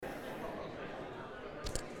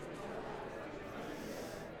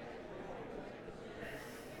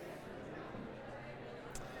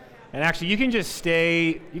And actually, you can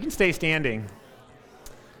stay standing.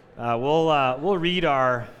 We'll read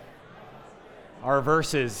our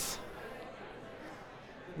verses.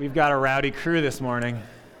 We've got a rowdy crew this morning.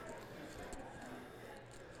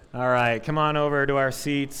 All right, come on over to our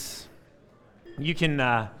seats. You can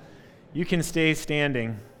stay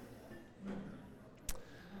standing.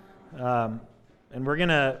 And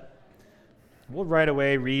we'll right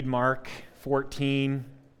away read Mark 14,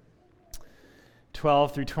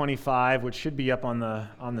 12 through 25, which should be up on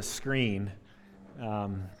the screen.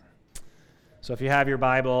 So if you have your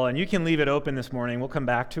Bible, and you can leave it open this morning, we'll come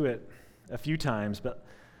back to it a few times, but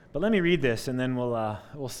let me read this, and then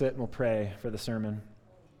we'll sit and we'll pray for the sermon.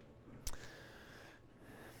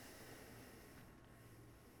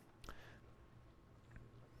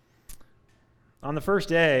 On the first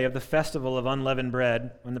day of the festival of unleavened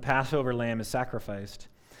bread, when the Passover lamb is sacrificed,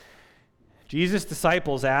 Jesus'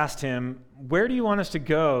 disciples asked him, "Where do you want us to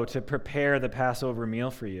go to prepare the Passover meal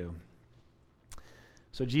for you?"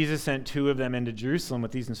 So Jesus sent two of them into Jerusalem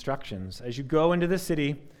with these instructions. "As you go into the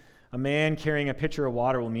city, a man carrying a pitcher of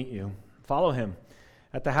water will meet you. Follow him.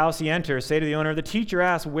 At the house he enters, say to the owner, 'The teacher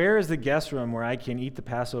asks, where is the guest room where I can eat the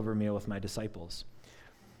Passover meal with my disciples?'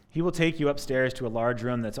 He will take you upstairs to a large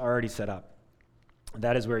room that's already set up.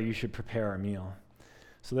 That is where you should prepare our meal."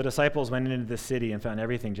 So the disciples went into the city and found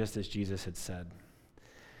everything just as Jesus had said.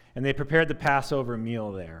 And they prepared the Passover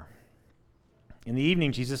meal there. In the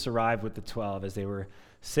evening, Jesus arrived with the 12 as they were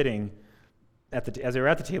sitting at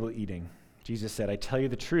the table eating. Jesus said, "I tell you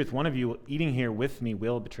the truth, one of you eating here with me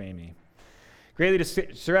will betray me." Greatly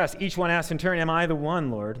distressed, each one asked in turn, "Am I the one,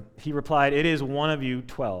 Lord?" He replied, "It is one of you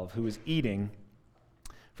 12 who is eating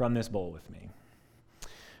from this bowl with me.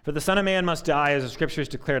 For the Son of Man must die, as the Scriptures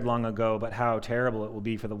declared long ago, but how terrible it will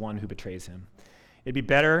be for the one who betrays him. It'd be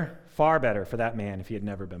better, far better, for that man if he had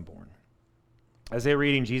never been born." As they were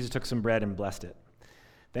eating, Jesus took some bread and blessed it.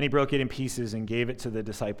 Then he broke it in pieces and gave it to the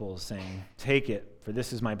disciples, saying, "Take it, for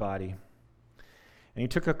this is my body." And he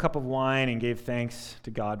took a cup of wine and gave thanks to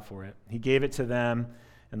God for it. He gave it to them,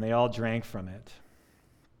 and they all drank from it.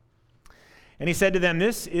 And he said to them,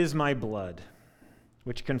 "This is my blood,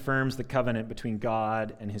 which confirms the covenant between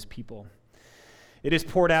God and his people. It is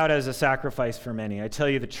poured out as a sacrifice for many. I tell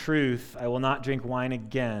you the truth, I will not drink wine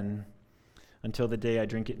again until the day I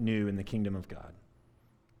drink it new in the kingdom of God."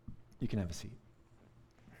 You can have a seat.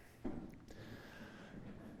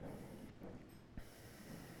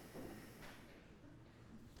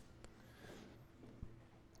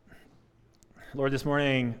 Lord, this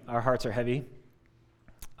morning our hearts are heavy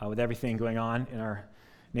with everything going on in our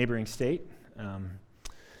neighboring state.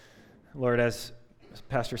 Lord, as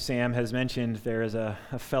Pastor Sam has mentioned, there is a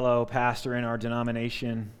fellow pastor in our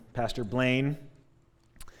denomination, Pastor Blaine,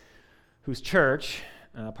 whose church,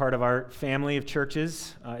 part of our family of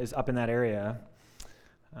churches, is up in that area.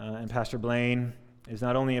 And Pastor Blaine is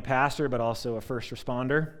not only a pastor, but also a first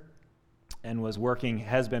responder, and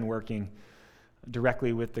has been working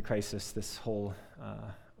directly with the crisis this whole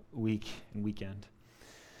week and weekend.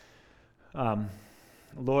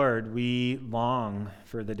 Lord, we long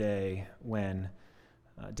for the day when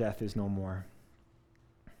death is no more,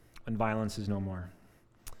 when violence is no more.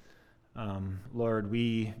 Lord,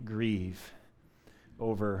 we grieve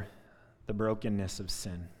over the brokenness of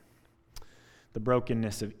sin, the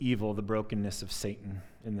brokenness of evil, the brokenness of Satan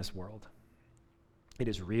in this world. It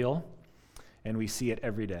is real, and we see it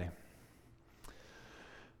every day.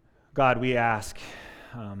 God, we ask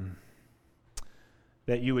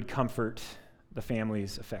that you would comfort the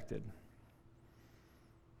families affected.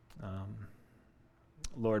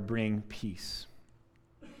 Lord, bring peace.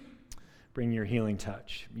 Bring your healing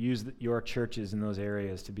touch. Use your churches in those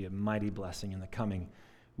areas to be a mighty blessing in the coming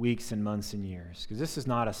weeks and months and years. Because this is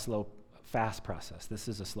not a fast process. This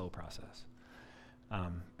is a slow process.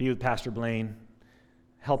 Be with Pastor Blaine.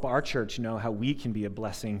 Help our church know how we can be a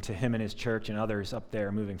blessing to him and his church and others up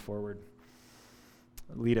there moving forward.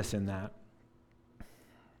 Lead us in that.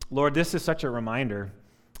 Lord, this is such a reminder,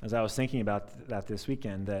 as I was thinking about that this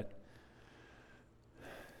weekend, that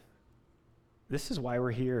this is why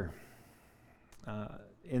we're here.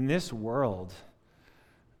 In this world,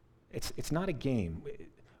 it's not a game.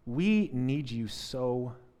 We need you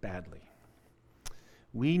so badly.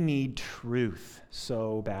 We need truth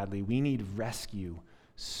so badly. We need rescue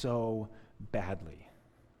so badly.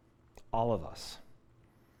 All of us.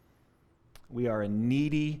 We are a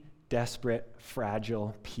needy, desperate,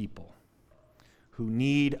 fragile people who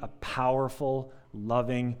need a powerful,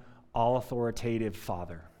 loving, all-authoritative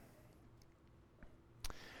Father.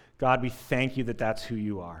 God, we thank you that that's who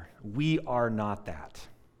you are. We are not that.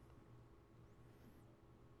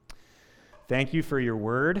 Thank you for your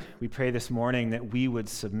word. We pray this morning that we would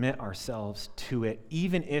submit ourselves to it,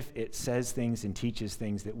 even if it says things and teaches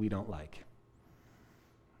things that we don't like.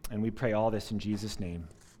 And we pray all this in Jesus' name.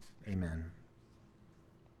 Amen.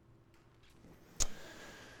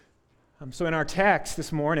 So in our text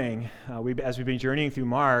this morning, as we've been journeying through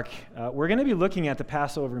Mark, we're going to be looking at the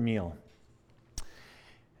Passover meal.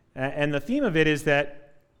 And the theme of it is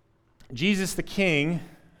that Jesus the King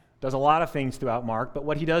does a lot of things throughout Mark, but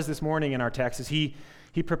what he does this morning in our text is he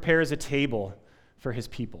prepares a table for his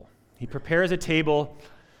people. He prepares a table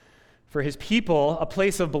for his people, a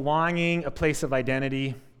place of belonging, a place of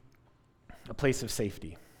identity, a place of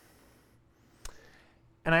safety.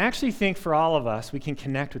 And I actually think for all of us, we can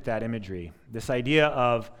connect with that imagery, this idea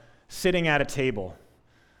of sitting at a table,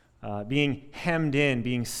 being hemmed in,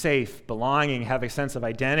 being safe, belonging, having a sense of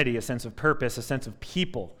identity, a sense of purpose, a sense of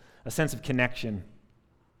people, a sense of connection.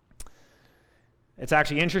 It's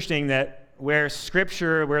actually interesting that where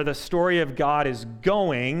Scripture, where the story of God is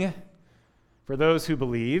going, for those who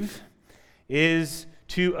believe, is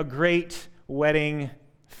to a great wedding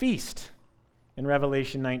feast in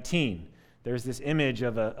Revelation 19. There's this image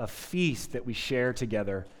of a feast that we share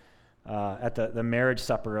together at the marriage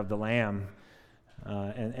supper of the Lamb,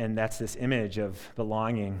 and that's this image of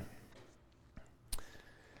belonging.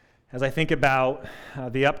 As I think about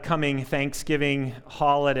the upcoming Thanksgiving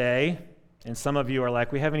holiday, and some of you are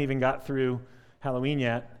like, we haven't even got through Halloween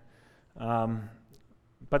yet.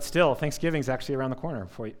 But still, Thanksgiving's actually around the corner,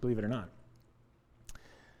 believe it or not.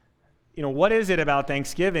 You know, what is it about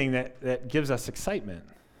Thanksgiving that gives us excitement,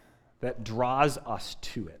 that draws us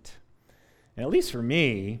to it? And at least for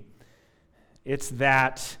me, it's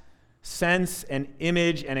that sense and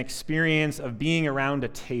image and experience of being around a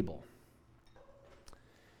table.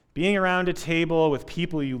 Being around a table with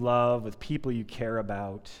people you love, with people you care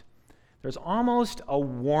about. There's almost a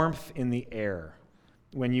warmth in the air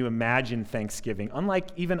when you imagine Thanksgiving, unlike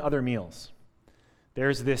even other meals.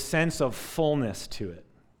 There's this sense of fullness to it.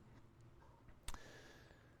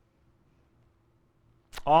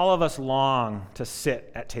 All of us long to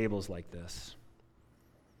sit at tables like this,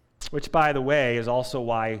 which, by the way, is also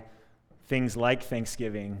why things like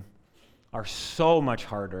Thanksgiving are so much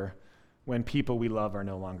harder when people we love are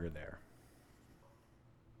no longer there.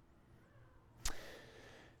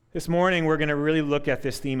 This morning, we're going to really look at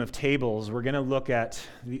this theme of tables. We're going to look at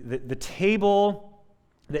the table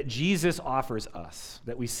that Jesus offers us,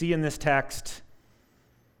 that we see in this text.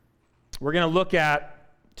 We're going to look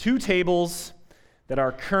at two tables that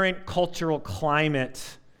our current cultural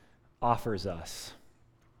climate offers us.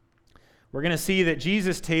 We're going to see that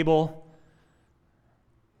Jesus' table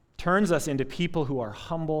turns us into people who are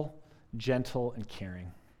humble, gentle, and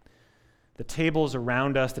caring. The tables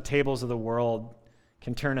around us, the tables of the world,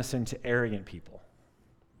 can turn us into arrogant people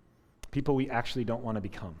we actually don't want to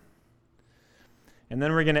become. And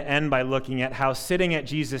then we're going to end by looking at how sitting at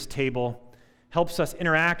Jesus' table helps us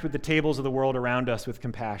interact with the tables of the world around us with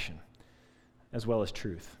compassion, as well as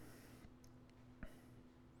truth.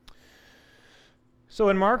 So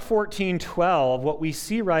in Mark 14:12, what we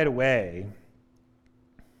see right away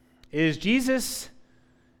is Jesus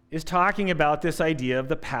is talking about this idea of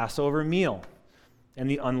the Passover meal and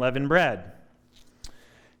the unleavened bread.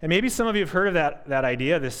 And maybe some of you have heard of that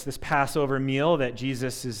idea, this Passover meal that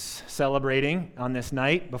Jesus is celebrating on this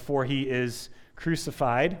night before he is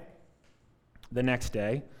crucified the next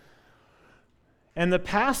day. And the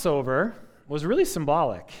Passover was really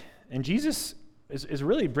symbolic. And Jesus is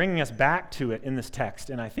really bringing us back to it in this text.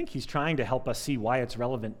 And I think he's trying to help us see why it's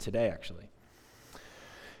relevant today, actually.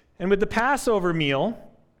 And with the Passover meal,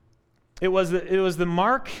 it was the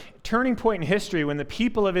mark turning point in history when the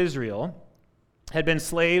people of Israel had been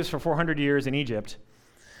slaves for 400 years in Egypt.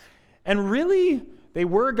 And really, they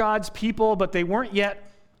were God's people, but they weren't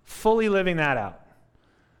yet fully living that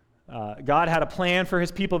out. God had a plan for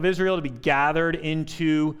his people of Israel to be gathered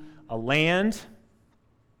into a land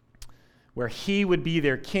where he would be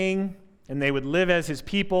their king, and they would live as his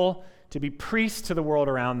people, to be priests to the world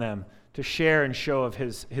around them, to share and show of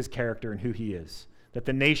his character and who he is, that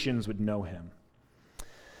the nations would know him.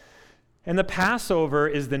 And the Passover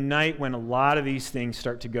is the night when a lot of these things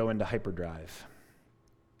start to go into hyperdrive.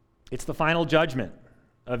 It's the final judgment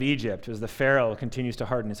of Egypt as the Pharaoh continues to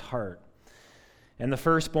harden his heart. And the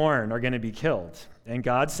firstborn are going to be killed. And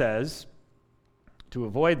God says, to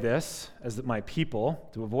avoid this, as my people,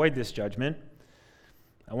 to avoid this judgment,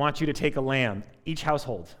 I want you to take a lamb, each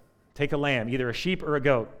household. Take a lamb, either a sheep or a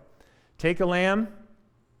goat. Take a lamb,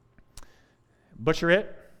 butcher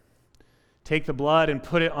it, take the blood and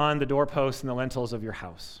put it on the doorposts and the lintels of your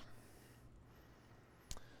house.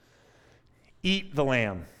 Eat the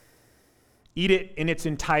lamb. Eat it in its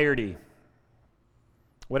entirety.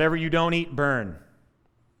 Whatever you don't eat, burn.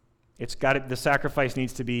 The sacrifice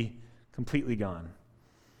needs to be completely gone.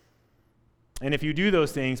 And if you do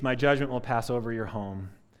those things, my judgment will pass over your home.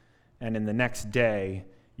 And in the next day,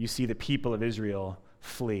 you see the people of Israel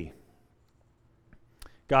flee.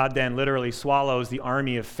 God then literally swallows the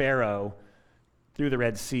army of Pharaoh through the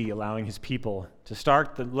Red Sea, allowing his people to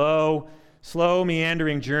start the slow,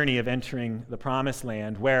 meandering journey of entering the Promised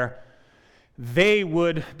Land, where they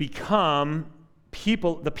would become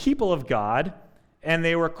the people of God, and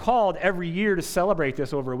they were called every year to celebrate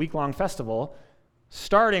this over a week-long festival,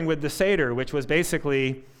 starting with the Seder, which was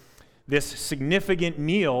basically this significant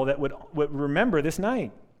meal that would remember this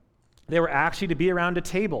night. They were actually to be around a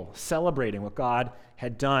table celebrating what God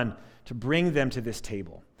had done to bring them to this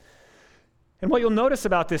table. And what you'll notice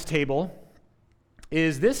about this table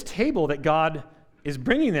is this table that God is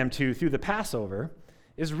bringing them to through the Passover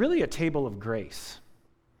is really a table of grace.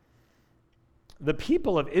 The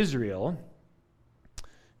people of Israel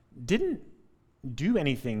didn't do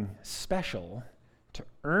anything special to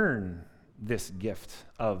earn this gift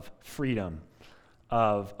of freedom,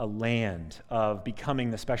 of a land, of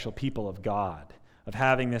becoming the special people of God, of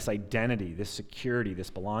having this identity, this security, this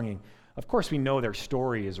belonging. Of course, we know their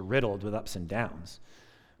story is riddled with ups and downs,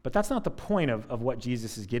 but that's not the point of what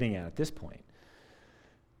Jesus is getting at this point.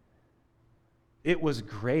 It was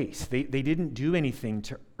grace. They didn't do anything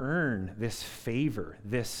to earn this favor,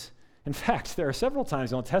 In fact, there are several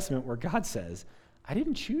times in the Old Testament where God says, I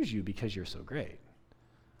didn't choose you because you're so great.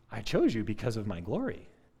 I chose you because of my glory,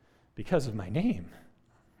 because of my name.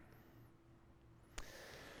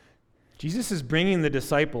 Jesus is bringing the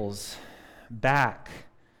disciples back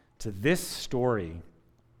to this story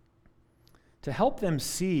to help them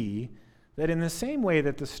see that in the same way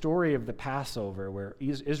that the story of the Passover, where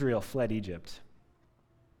Israel fled Egypt,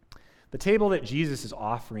 the table that Jesus is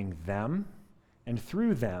offering them, and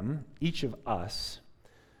through them, each of us,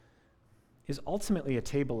 is ultimately a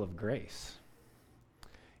table of grace.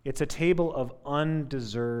 It's a table of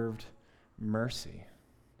undeserved mercy.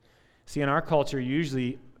 See, in our culture,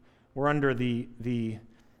 usually we're under the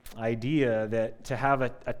idea that to have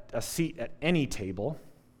a seat at any table,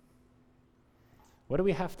 what do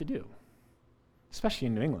we have to do? Especially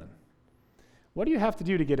in New England. What do you have to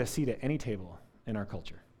do to get a seat at any table in our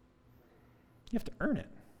culture? You have to earn it.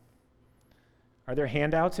 Are there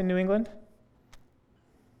handouts in New England?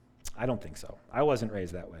 I don't think so. I wasn't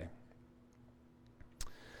raised that way.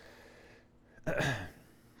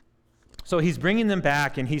 So he's bringing them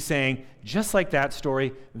back, and he's saying, just like that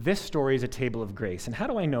story, this story is a table of grace. And how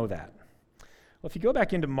do I know that? Well, if you go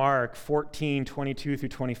back into Mark 14, 22 through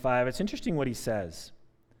 25, it's interesting what he says.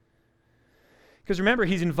 Because remember,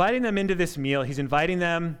 he's inviting them into this meal. He's inviting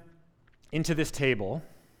them into this table.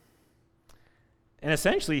 And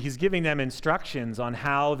essentially, he's giving them instructions on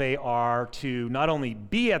how they are to not only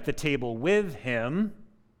be at the table with him,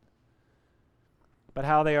 but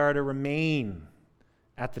how they are to remain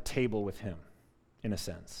at the table with him, in a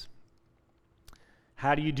sense.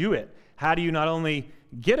 How do you do it? How do you not only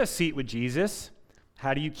get a seat with Jesus,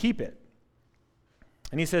 how do you keep it?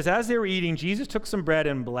 And he says, as they were eating, Jesus took some bread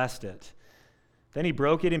and blessed it. Then he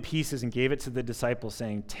broke it in pieces and gave it to the disciples,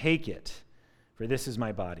 saying, take it, for this is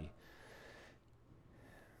my body.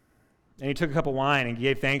 And he took a cup of wine and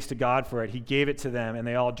gave thanks to God for it. He gave it to them, and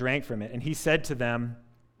they all drank from it. And he said to them,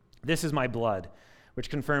 this is my blood, which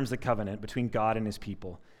confirms the covenant between God and his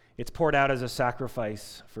people. It's poured out as a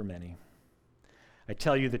sacrifice for many. I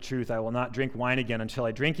tell you the truth, I will not drink wine again until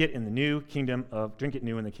I drink it new in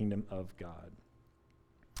the kingdom of God.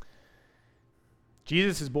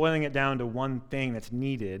 Jesus is boiling it down to one thing that's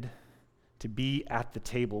needed to be at the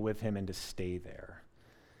table with him and to stay there.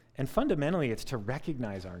 And fundamentally, it's to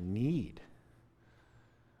recognize our need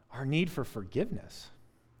for forgiveness.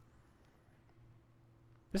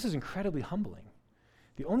 This is incredibly humbling.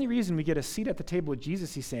 The only reason we get a seat at the table with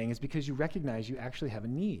Jesus, he's saying, is because you recognize you actually have a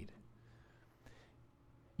need.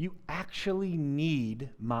 You actually need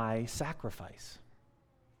my sacrifice.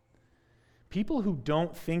 People who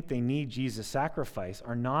don't think they need Jesus' sacrifice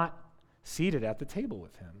are not seated at the table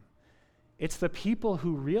with him. It's the people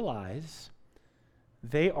who realize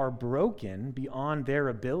they are broken beyond their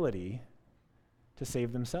ability to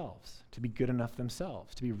save themselves, to be good enough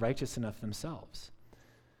themselves, to be righteous enough themselves.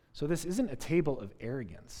 So this isn't a table of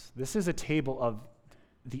arrogance. This is a table of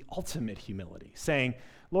the ultimate humility, saying,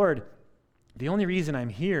 Lord, the only reason I'm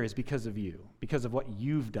here is because of you, because of what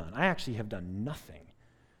you've done. I actually have done nothing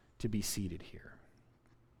to be seated here.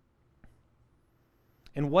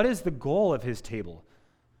 And what is the goal of his table?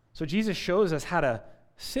 So Jesus shows us how to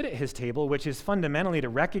sit at his table, which is fundamentally to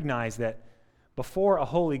recognize that Before a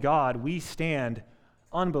holy God, we stand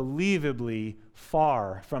unbelievably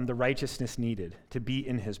far from the righteousness needed to be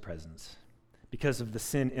in his presence because of the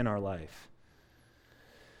sin in our life.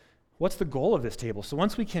 What's the goal of this table? So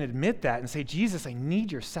once we can admit that and say, Jesus, I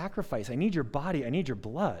need your sacrifice, I need your body, I need your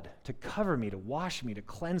blood to cover me, to wash me, to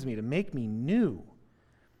cleanse me, to make me new.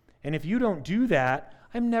 And if you don't do that,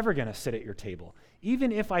 I'm never going to sit at your table.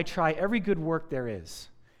 Even if I try every good work there is,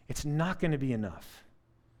 it's not going to be enough.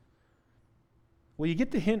 Well, you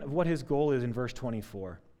get the hint of what his goal is in verse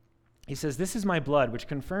 24. He says, this is my blood, which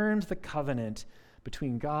confirms the covenant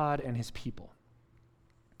between God and his people.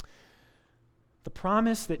 The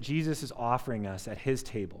promise that Jesus is offering us at his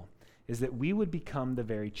table is that we would become the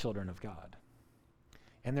very children of God.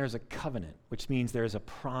 And there's a covenant, which means there's a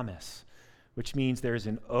promise, which means there's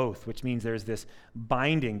an oath, which means there's this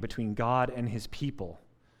binding between God and his people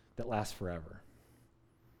that lasts forever.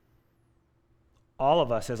 All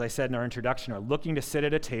of us, as I said in our introduction, are looking to sit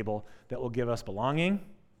at a table that will give us belonging,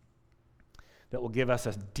 that will give us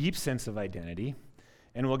a deep sense of identity,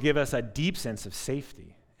 and will give us a deep sense of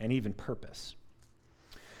safety and even purpose.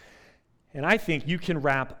 And I think you can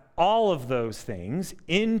wrap all of those things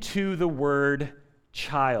into the word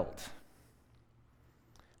child.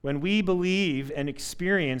 When we believe and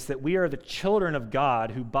experience that we are the children of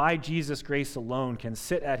God who by Jesus' grace alone can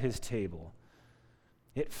sit at his table,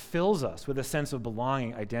 it fills us with a sense of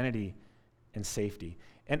belonging, identity, and safety.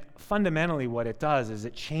 And fundamentally what it does is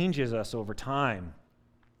it changes us over time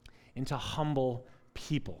into humble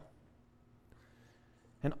people.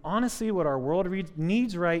 And honestly, what our world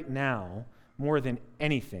needs right now, more than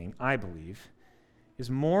anything, I believe,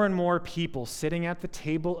 is more and more people sitting at the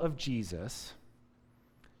table of Jesus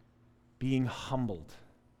being humbled.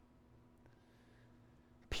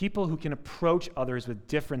 People who can approach others with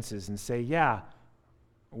differences and say, yeah,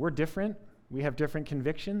 we're different, we have different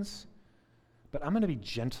convictions, but I'm going to be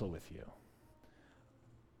gentle with you.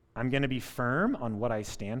 I'm going to be firm on what I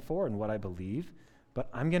stand for and what I believe, but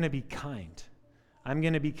I'm going to be kind. I'm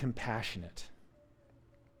going to be compassionate.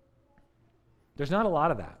 There's not a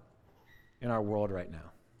lot of that in our world right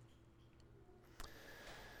now.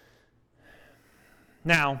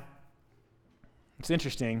 Now, it's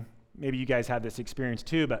interesting, maybe you guys have this experience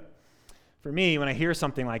too, but for me, when I hear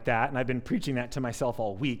something like that, and I've been preaching that to myself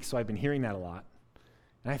all week, so I've been hearing that a lot,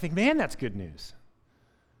 and I think, man, that's good news.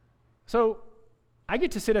 So I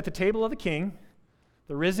get to sit at the table of the King,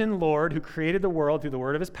 the risen Lord who created the world through the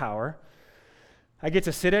word of his power. I get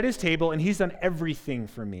to sit at his table, and he's done everything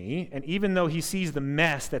for me, and even though he sees the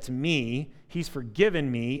mess that's me, he's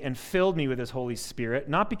forgiven me and filled me with his Holy Spirit,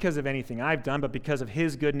 not because of anything I've done, but because of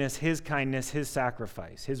his goodness, his kindness, his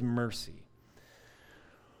sacrifice, his mercy.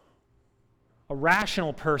 A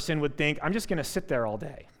rational person would think, I'm just going to sit there all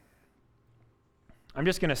day. I'm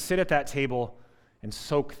just going to sit at that table and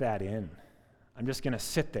soak that in. I'm just going to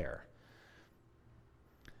sit there.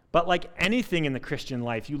 But like anything in the Christian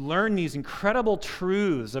life, you learn these incredible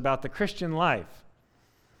truths about the Christian life.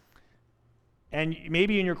 And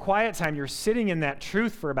maybe in your quiet time, you're sitting in that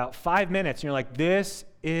truth for about 5 minutes, and you're like, this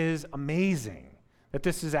is amazing, that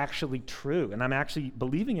this is actually true, and I'm actually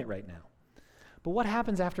believing it right now. But what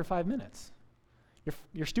happens after 5 minutes?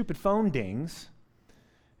 Your stupid phone dings,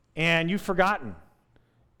 and you've forgotten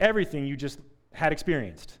everything you just had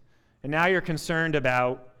experienced. And now you're concerned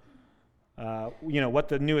about what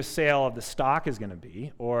the newest sale of the stock is going to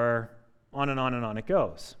be, or on and on and on it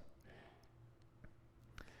goes.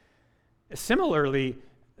 Similarly,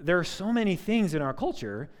 there are so many things in our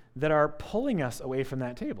culture that are pulling us away from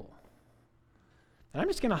that table. And I'm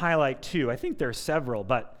just going to highlight two. I think there are several,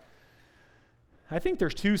 but I think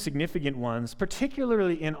there's two significant ones,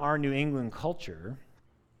 particularly in our New England culture,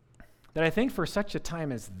 that I think for such a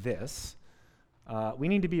time as this, we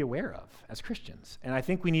need to be aware of as Christians. And I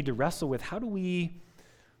think we need to wrestle with how do we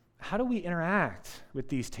interact with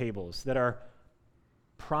these tables that are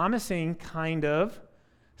promising kind of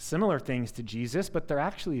similar things to Jesus, but they're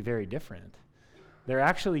actually very different. They're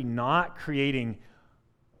actually not creating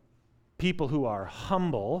people who are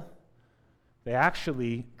humble. They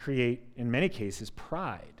actually create, in many cases,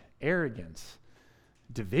 pride, arrogance,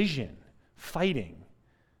 division, fighting.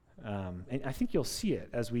 And I think you'll see it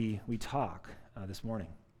as we talk this morning.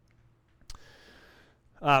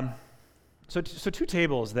 So two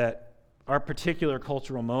tables that our particular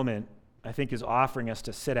cultural moment, I think, is offering us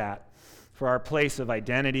to sit at for our place of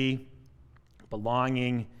identity,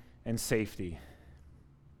 belonging, and safety.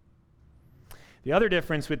 The other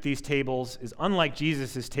difference with these tables is, unlike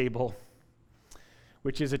Jesus' table,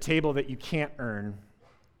 which is a table that you can't earn,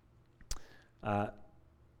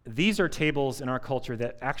 these are tables in our culture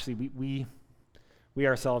that actually we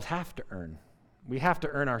ourselves have to earn. We have to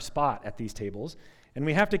earn our spot at these tables, and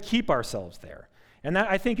we have to keep ourselves there. And that,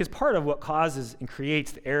 I think, is part of what causes and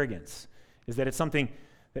creates the arrogance, is that it's something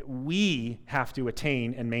that we have to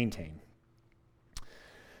attain and maintain.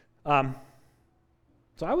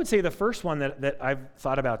 So I would say the first one that I've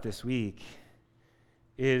thought about this week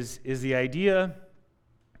is the idea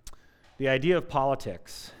of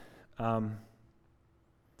politics. And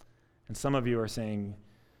some of you are saying,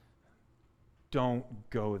 don't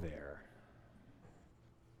go there.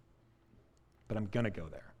 But I'm going to go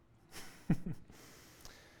there.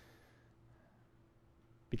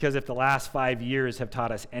 Because if the last 5 years have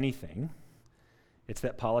taught us anything, it's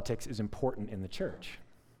that politics is important in the church.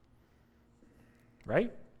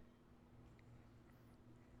 Right?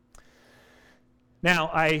 Now,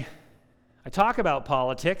 I talk about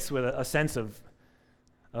politics with a sense of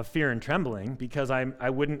fear and trembling because I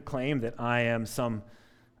wouldn't claim that I am some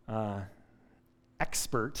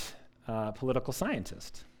expert political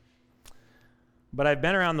scientist. But I've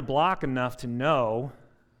been around the block enough to know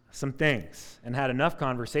some things and had enough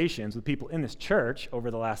conversations with people in this church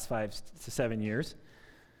over the last 5 to 7 years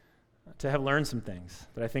to have learned some things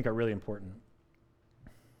that I think are really important.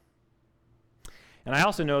 And I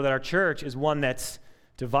also know that our church is one that's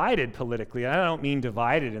divided politically. And I don't mean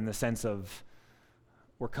divided in the sense of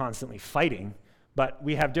we're constantly fighting, but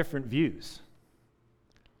we have different views.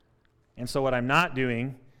 And so what I'm not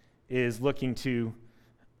doing is looking to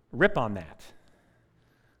rip on that.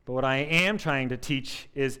 But what I am trying to teach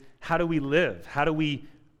is how do we live? How do we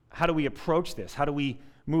approach this? How do we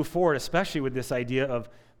move forward, especially with this idea of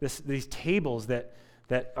these tables that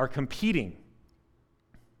are competing?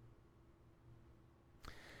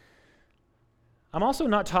 I'm also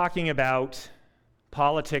not talking about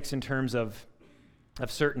politics in terms of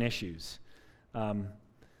certain issues.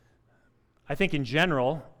 I think in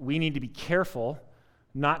general, we need to be careful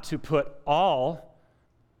not to put all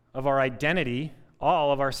of our identity,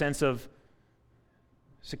 all of our sense of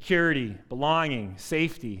security, belonging,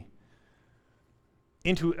 safety,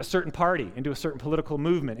 into a certain party, into a certain political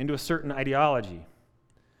movement, into a certain ideology.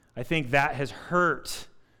 I think that has hurt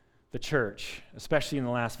the church, especially in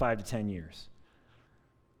the last 5 to 10 years.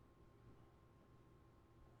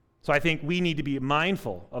 So I think we need to be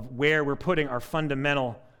mindful of where we're putting our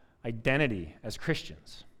fundamental identity as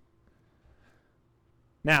Christians.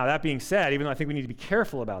 Now, that being said, even though I think we need to be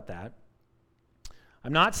careful about that,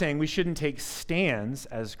 I'm not saying we shouldn't take stands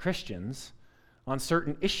as Christians on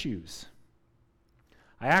certain issues.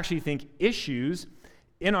 I actually think issues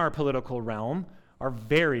in our political realm are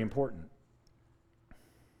very important.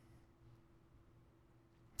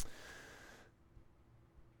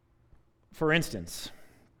 For instance,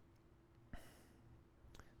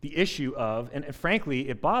 the issue of, and frankly,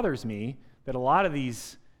 it bothers me that a lot of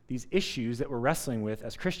these issues that we're wrestling with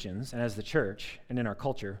as Christians and as the church and in our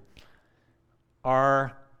culture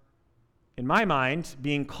are, in my mind,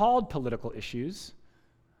 being called political issues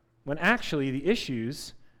when actually the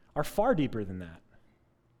issues are far deeper than that.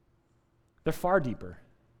 They're far deeper.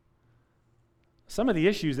 Some of the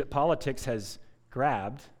issues that politics has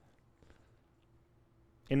grabbed,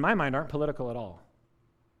 in my mind, aren't political at all.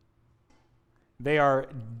 They are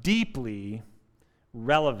deeply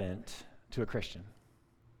relevant to a Christian.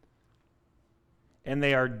 And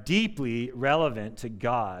they are deeply relevant to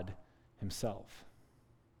God himself.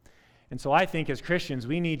 And so I think as Christians,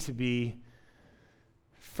 we need to be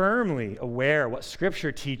firmly aware what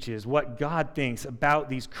Scripture teaches, what God thinks about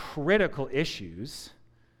these critical issues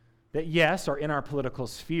that, yes, are in our political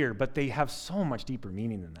sphere, but they have so much deeper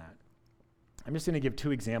meaning than that. I'm just going to give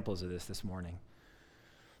 2 examples of this morning.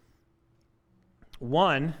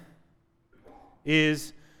 One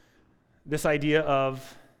is this idea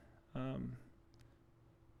of,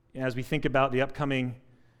 as we think about the upcoming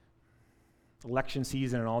election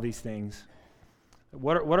season and all these things,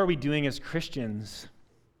 what are we doing as Christians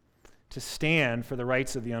to stand for the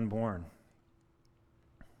rights of the unborn?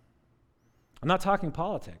 I'm not talking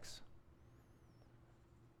politics.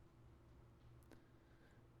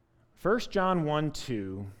 1 John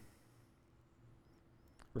 1:2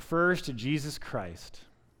 refers to Jesus Christ,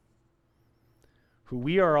 who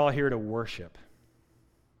we are all here to worship,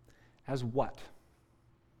 as what?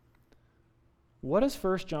 What does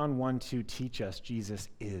 1 John 1:2 teach us Jesus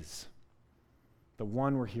is? The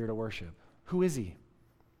one we're here to worship. Who is he?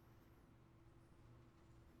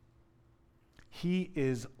 He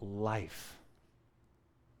is life.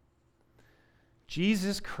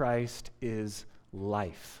 Jesus Christ is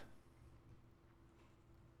life.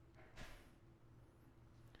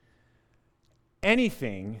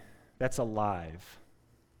 Anything that's alive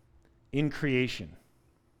in creation,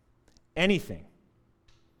 anything,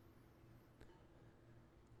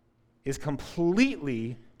 is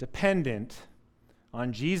completely dependent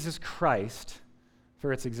on Jesus Christ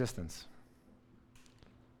for its existence.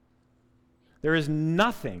 There is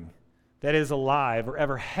nothing that is alive or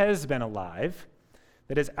ever has been alive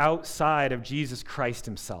that is outside of Jesus Christ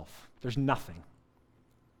himself. There's nothing.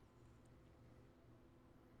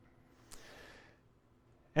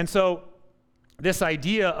 And so, this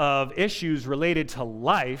idea of issues related to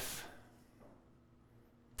life,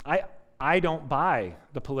 I don't buy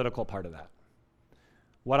the political part of that.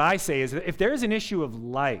 What I say is that if there is an issue of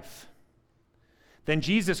life, then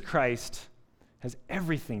Jesus Christ has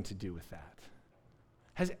everything to do with that.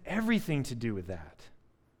 Has everything to do with that.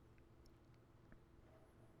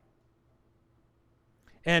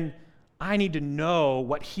 And I need to know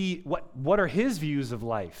what are his views of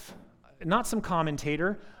life. Not some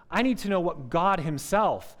commentator. I need to know what God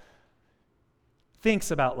himself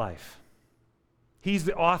thinks about life. He's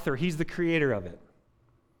the author. He's the creator of it.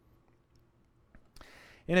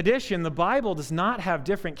 In addition, the Bible does not have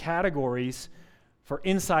different categories for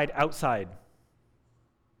inside, outside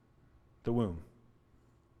the womb.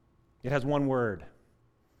 It has one word,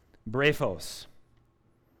 brephos,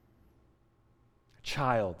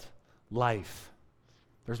 child, life.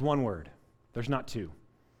 There's one word. There's not two.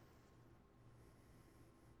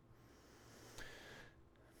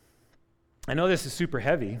 I know this is super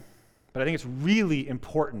heavy, but I think it's really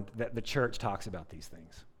important that the church talks about these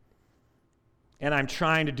things. And I'm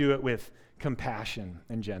trying to do it with compassion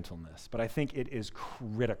and gentleness, but I think it is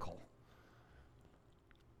critical.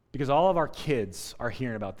 Because all of our kids are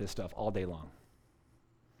hearing about this stuff all day long.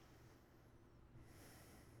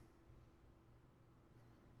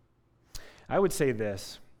 I would say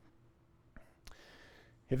this.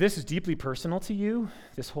 If this is deeply personal to you,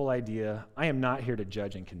 this whole idea, I am not here to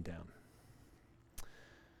judge and condemn.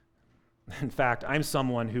 In fact, I'm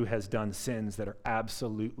someone who has done sins that are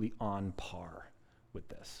absolutely on par with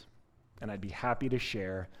this. And I'd be happy to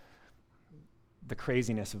share the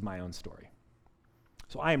craziness of my own story.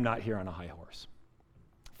 So I am not here on a high horse.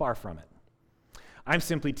 Far from it. I'm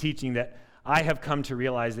simply teaching that I have come to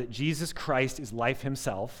realize that Jesus Christ is life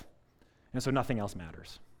himself, and so nothing else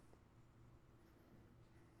matters.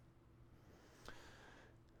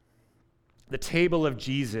 The table of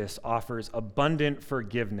Jesus offers abundant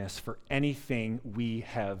forgiveness for anything we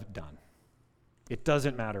have done. It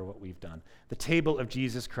doesn't matter what we've done. The table of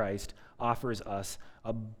Jesus Christ offers us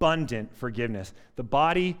abundant forgiveness. The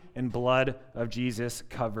body and blood of Jesus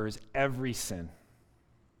covers every sin.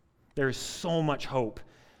 There is so much hope,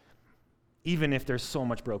 even if there's so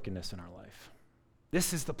much brokenness in our life.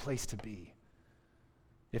 This is the place to be.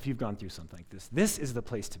 If you've gone through something like this, this is the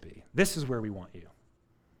place to be. This is where we want you.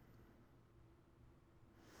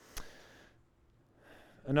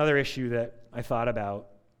 Another issue that I thought about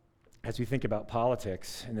as we think about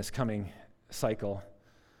politics in this coming cycle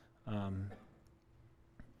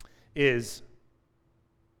is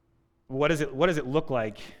what does it look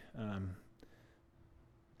like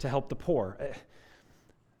to help the poor?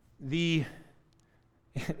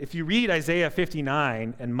 If you read Isaiah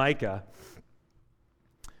 59 and Micah,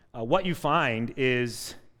 what you find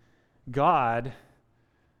is God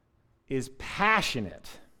is passionate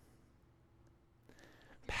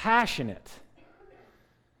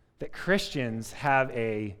that Christians have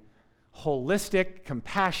a holistic,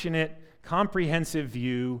 compassionate, comprehensive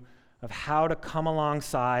view of how to come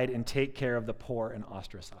alongside and take care of the poor and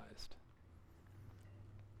ostracized.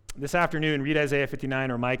 This afternoon, read Isaiah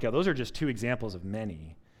 59 or Micah. Those are just two examples of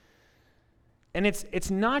many. And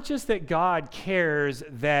it's not just that God cares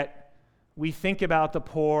that we think about the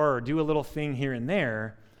poor or do a little thing here and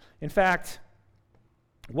there. In fact,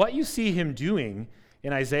 what you see him doing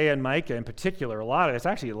in Isaiah and Micah in particular, a lot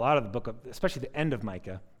of the book, especially the end of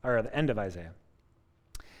Micah, or the end of Isaiah.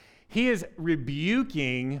 He is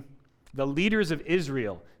rebuking the leaders of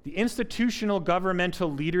Israel, the institutional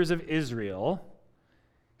governmental leaders of Israel.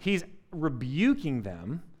 He's rebuking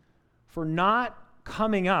them for not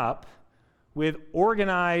coming up with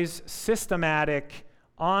organized, systematic,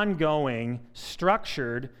 ongoing,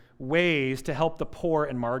 structured ways to help the poor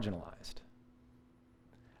and marginalized.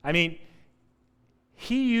 I mean,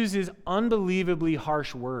 he uses unbelievably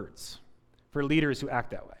harsh words for leaders who act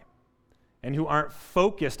that way and who aren't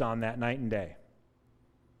focused on that night and day.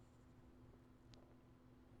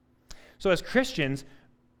 So as Christians,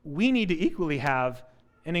 we need to equally have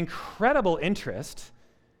an incredible interest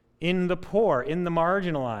in the poor, in the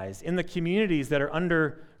marginalized, in the communities that are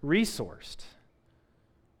under-resourced.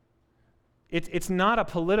 It's not a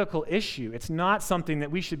political issue. It's not something that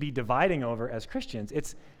we should be dividing over as Christians.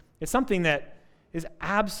 It's something that is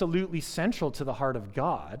absolutely central to the heart of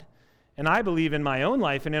God And I believe in my own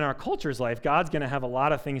life and in our culture's life, God's going to have a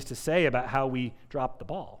lot of things to say about how we drop the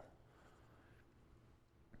ball.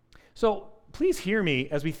 So please hear me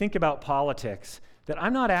as we think about politics, that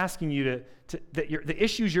I'm not asking you the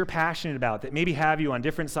issues you're passionate about that maybe have you on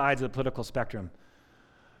different sides of the political spectrum.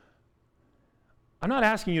 I'm not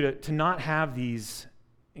asking you to not have these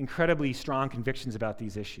incredibly strong convictions about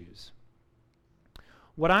these issues.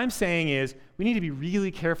 What I'm saying is we need to be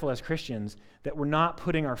really careful as Christians that we're not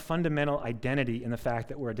putting our fundamental identity in the fact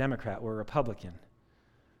that we're a Democrat, we're a Republican.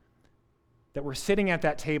 That we're sitting at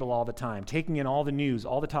that table all the time, taking in all the news,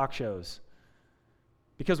 all the talk shows.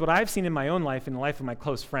 Because what I've seen in my own life and the life of my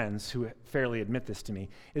close friends who fairly admit this to me,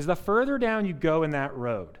 is the further down you go in that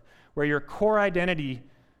road, where your core identity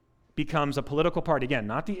becomes a political party, again,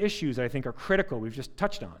 not the issues that I think are critical, we've just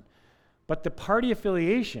touched on, but the party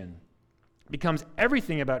affiliation becomes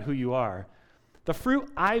everything about who you are. The fruit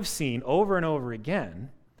I've seen over and over again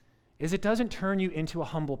is it doesn't turn you into a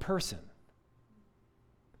humble person.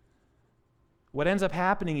 What ends up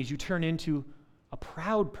happening is you turn into a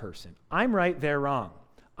proud person. I'm right, they're wrong.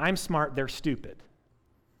 I'm smart, they're stupid.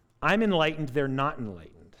 I'm enlightened, they're not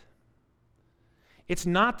enlightened. It's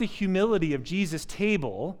not the humility of Jesus'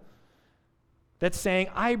 table that's saying,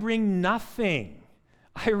 I bring nothing.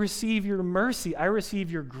 I receive your mercy. I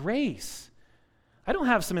receive your grace. I don't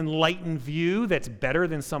have some enlightened view that's better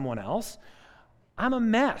than someone else. I'm a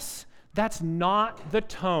mess. That's not the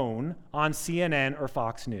tone on CNN or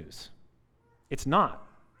Fox News. It's not.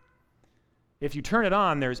 If you turn it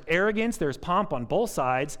on, there's arrogance, there's pomp on both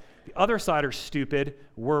sides. The other side are stupid.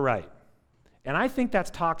 We're right. And I think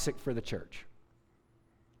that's toxic for the church.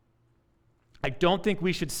 I don't think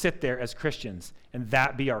we should sit there as Christians and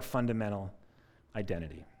that be our fundamental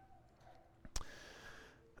identity.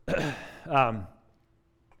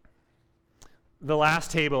 The last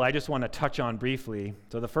table I just want to touch on briefly.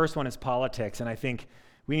 So the first one is politics, and I think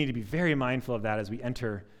we need to be very mindful of that as we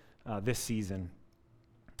enter this season.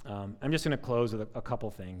 I'm just going to close with a couple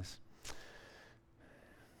things.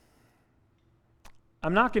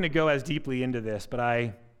 I'm not going to go as deeply into this, but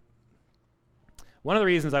one of the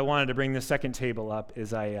reasons I wanted to bring this second table up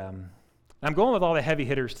is I'm going with all the heavy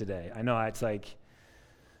hitters today. I know it's like,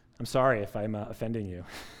 I'm sorry if I'm offending you.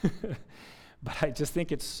 But I just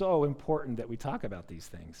think it's so important that we talk about these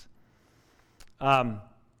things. The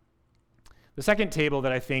second table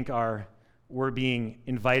that I think we're being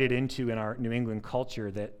invited into in our New England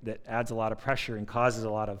culture that adds a lot of pressure and causes a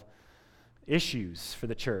lot of issues for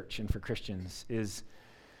the church and for Christians is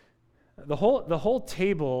the whole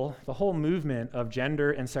table, the whole movement of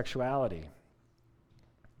gender and sexuality.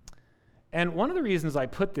 And one of the reasons I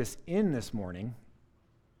put this in this morning,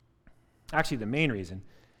 actually the main reason,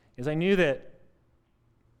 is I knew that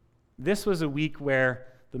this was a week where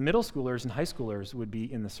the middle schoolers and high schoolers would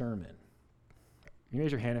be in the sermon. Can you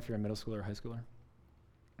raise your hand if you're a middle schooler or high schooler?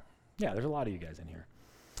 Yeah, there's a lot of you guys in here.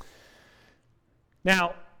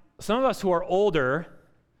 Now, some of us who are older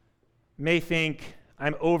may think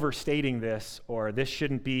I'm overstating this, or this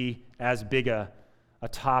shouldn't be as big a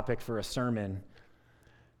topic for a sermon.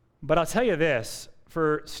 But I'll tell you this,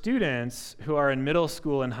 for students who are in middle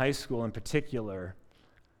school and high school in particular,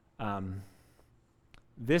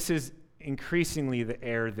 this is increasingly the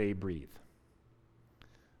air they breathe.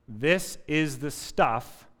 This is the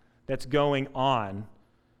stuff that's going on.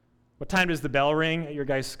 What time does the bell ring at your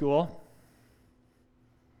guys' school?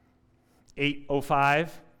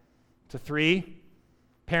 8:05 to 3.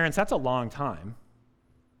 Parents, that's a long time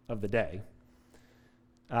of the day.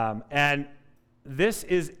 And this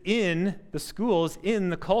is in the schools,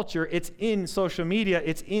 in the culture, it's in social media,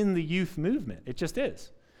 it's in the youth movement. It just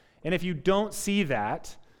is. And if you don't see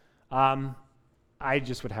that, I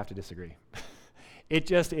just would have to disagree. It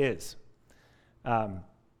just is. And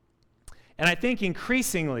I think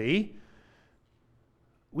increasingly,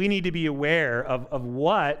 we need to be aware of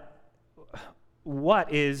what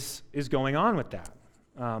is going on with that.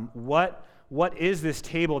 What is this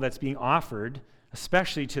table that's being offered,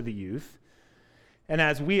 especially to the youth? And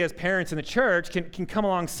as we as parents in the church can come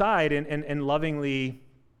alongside and lovingly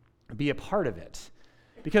be a part of it.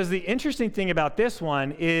 Because the interesting thing about this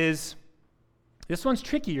one is, this one's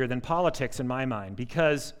trickier than politics in my mind,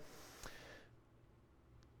 because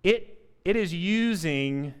it is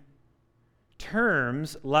using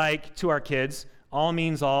terms like, to our kids, all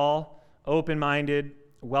means all, open-minded,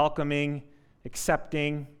 welcoming,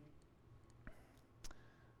 accepting.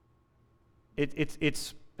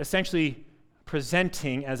 It's essentially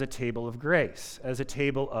presenting as a table of grace, as a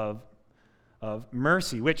table of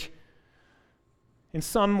mercy, which in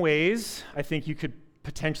some ways, I think you could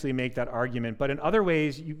potentially make that argument, but in other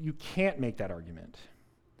ways, you can't make that argument.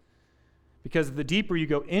 Because the deeper you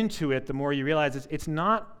go into it, the more you realize it's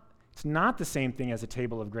not the same thing as a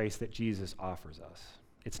table of grace that Jesus offers us.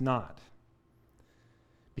 It's not.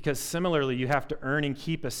 Because similarly, you have to earn and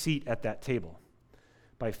keep a seat at that table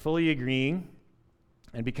by fully agreeing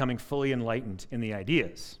and becoming fully enlightened in the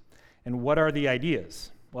ideas. And what are the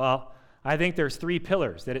ideas? Well, I think there's 3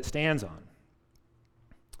 pillars that it stands on.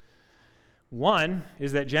 One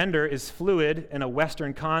is that gender is fluid and a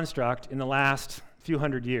Western construct in the last few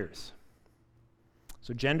hundred years.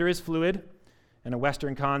 So gender is fluid and a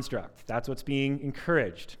Western construct. That's what's being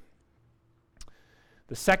encouraged.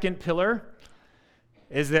 The second pillar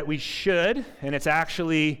is that we should, and it's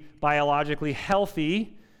actually biologically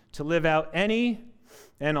healthy, to live out any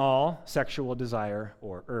and all sexual desire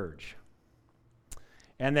or urge.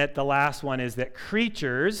 And that the last one is that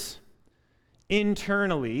creatures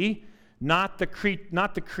internally, not the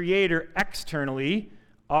creator externally,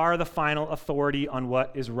 are the final authority on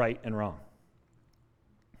what is right and wrong.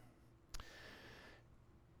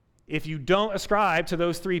 If you don't ascribe to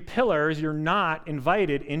those 3 pillars, you're not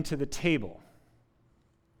invited into the table.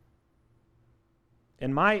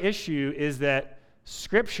 And my issue is that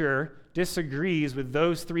Scripture disagrees with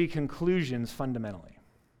those 3 conclusions fundamentally.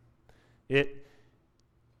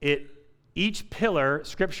 Each pillar,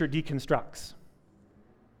 Scripture deconstructs.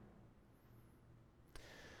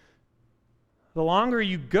 The longer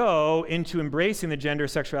you go into embracing the gender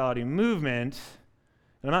sexuality movement,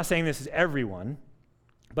 and I'm not saying this is everyone,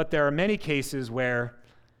 but there are many cases where,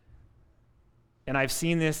 and I've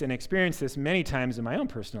seen this and experienced this many times in my own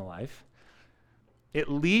personal life, it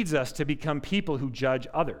leads us to become people who judge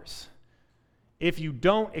others. If you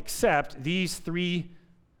don't accept these 3,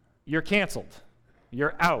 you're canceled.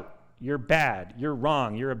 You're out. You're bad. You're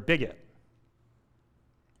wrong. You're a bigot.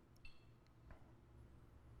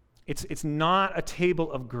 It's not a table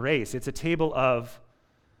of grace. It's a table of,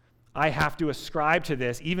 I have to ascribe to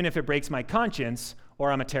this, even if it breaks my conscience, or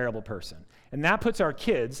I'm a terrible person. And that puts our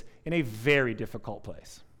kids in a very difficult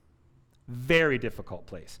place. Very difficult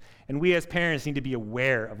place. And we as parents need to be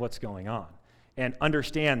aware of what's going on and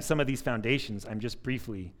understand some of these foundations I'm just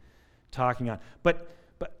briefly talking on. But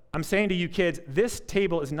I'm saying to you kids, this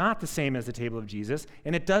table is not the same as the table of Jesus,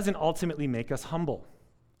 and it doesn't ultimately make us humble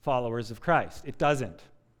followers of Christ. It doesn't.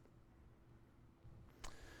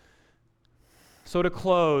 So to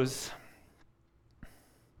close,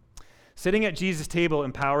 sitting at Jesus' table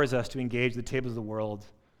empowers us to engage the tables of the world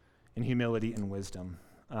in humility and wisdom.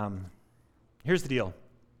 Here's the deal.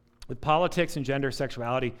 With politics and gender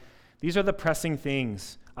sexuality, these are the pressing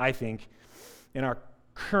things, I think, in our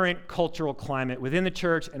current cultural climate within the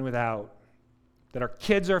church and without, that our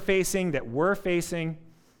kids are facing, that we're facing.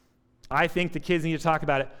 I think the kids need to talk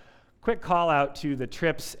about it. Quick call out to the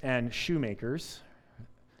Trips and Shoemakers.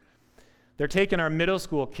 They're taking our middle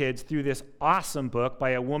school kids through this awesome book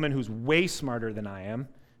by a woman who's way smarter than I am,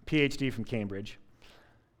 PhD from Cambridge.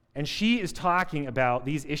 And she is talking about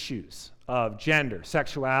these issues of gender,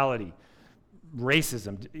 sexuality,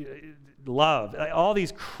 racism, love, all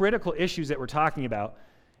these critical issues that we're talking about.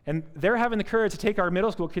 And they're having the courage to take our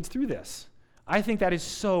middle school kids through this. I think that is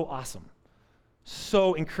so awesome.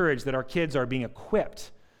 So encouraged that our kids are being equipped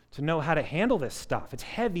to know how to handle this stuff. It's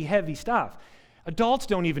heavy, heavy stuff. Adults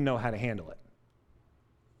don't even know how to handle it.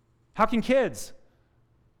 How can kids?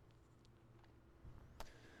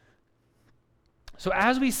 So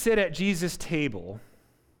as we sit at Jesus' table,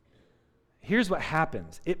 here's what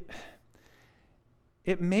happens.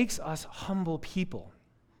 It makes us humble people.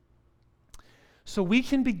 So we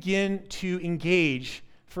can begin to engage.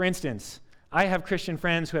 For instance, I have Christian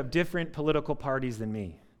friends who have different political parties than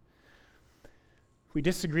me. We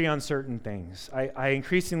disagree on certain things. I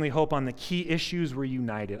increasingly hope on the key issues we're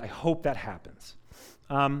united. I hope that happens.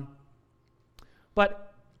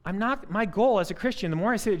 But my goal as a Christian, the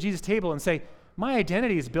more I sit at Jesus' table and say, my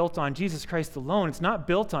identity is built on Jesus Christ alone. It's not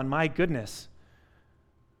built on my goodness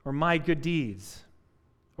or my good deeds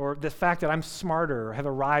or the fact that I'm smarter or have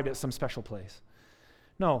arrived at some special place.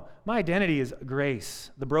 No, my identity is grace,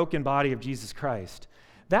 the broken body of Jesus Christ.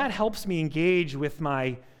 That helps me engage with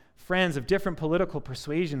my friends of different political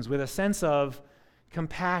persuasions with a sense of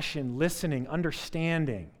compassion, listening,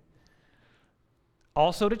 understanding.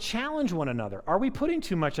 Also to challenge one another. Are we putting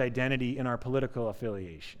too much identity in our political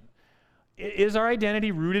affiliation? Is our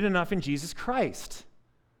identity rooted enough in Jesus Christ?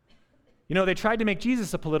 You know, they tried to make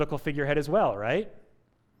Jesus a political figurehead as well, right?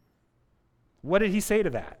 What did he say to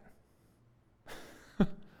that?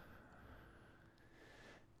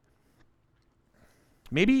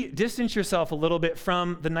 Maybe distance yourself a little bit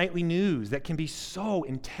from the nightly news that can be so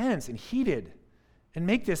intense and heated and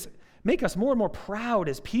make us more and more proud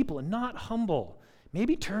as people and not humble.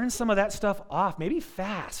 maybe turn some of that stuff off. Maybe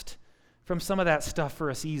fast from some of that stuff for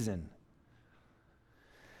a season.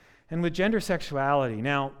 And with gender sexuality,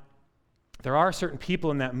 now, there are certain people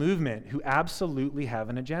in that movement who absolutely have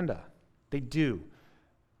an agenda. They do.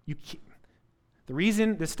 The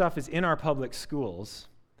reason this stuff is in our public schools,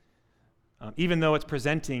 even though it's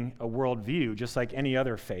presenting a worldview just like any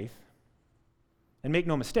other faith, and make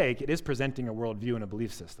no mistake, it is presenting a worldview and a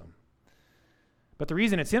belief system. But the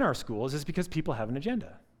reason it's in our schools is because people have an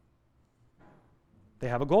agenda. They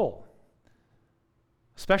have a goal,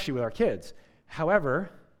 especially with our kids.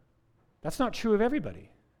 However, that's not true of everybody.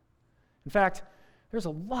 In fact, there's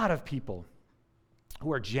a lot of people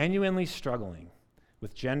who are genuinely struggling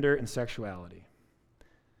with gender and sexuality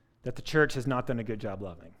that the church has not done a good job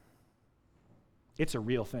loving. It's a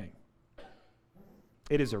real thing.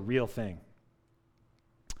 It is a real thing.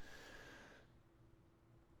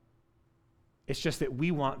 It's just that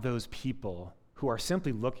we want those people who are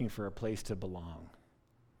simply looking for a place to belong.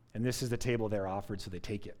 And this is the table they're offered, so they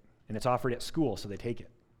take it. And it's offered at school, so they take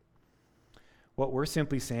it. What we're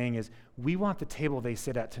simply saying is we want the table they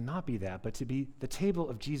sit at to not be that, but to be the table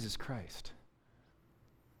of Jesus Christ.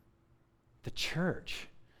 The church.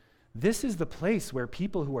 This is the place where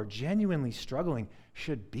people who are genuinely struggling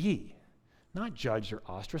should be. Not judged or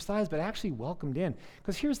ostracized, but actually welcomed in.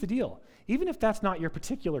 Because here's the deal. Even if that's not your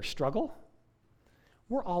particular struggle,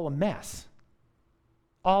 we're all a mess.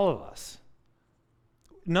 All of us.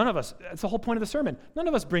 None of us, that's the whole point of the sermon, none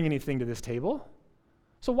of us bring anything to this table.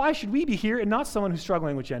 So why should we be here and not someone who's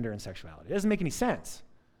struggling with gender and sexuality? It doesn't make any sense.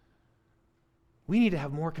 We need to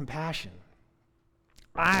have more compassion.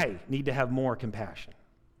 I need to have more compassion.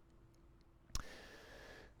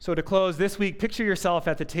 So to close this week, picture yourself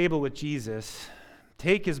at the table with Jesus.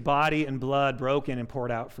 Take his body and blood broken and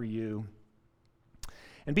poured out for you.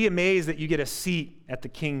 And be amazed that you get a seat at the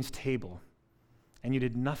king's table and you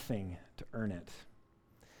did nothing to earn it.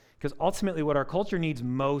 Because ultimately what our culture needs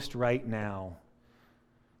most right now,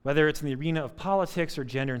 whether it's in the arena of politics or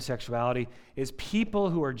gender and sexuality, is people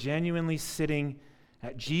who are genuinely sitting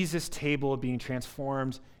at Jesus' table being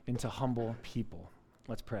transformed into humble people.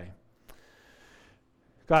 Let's pray.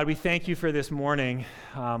 God, we thank you for this morning.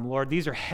 Lord, these are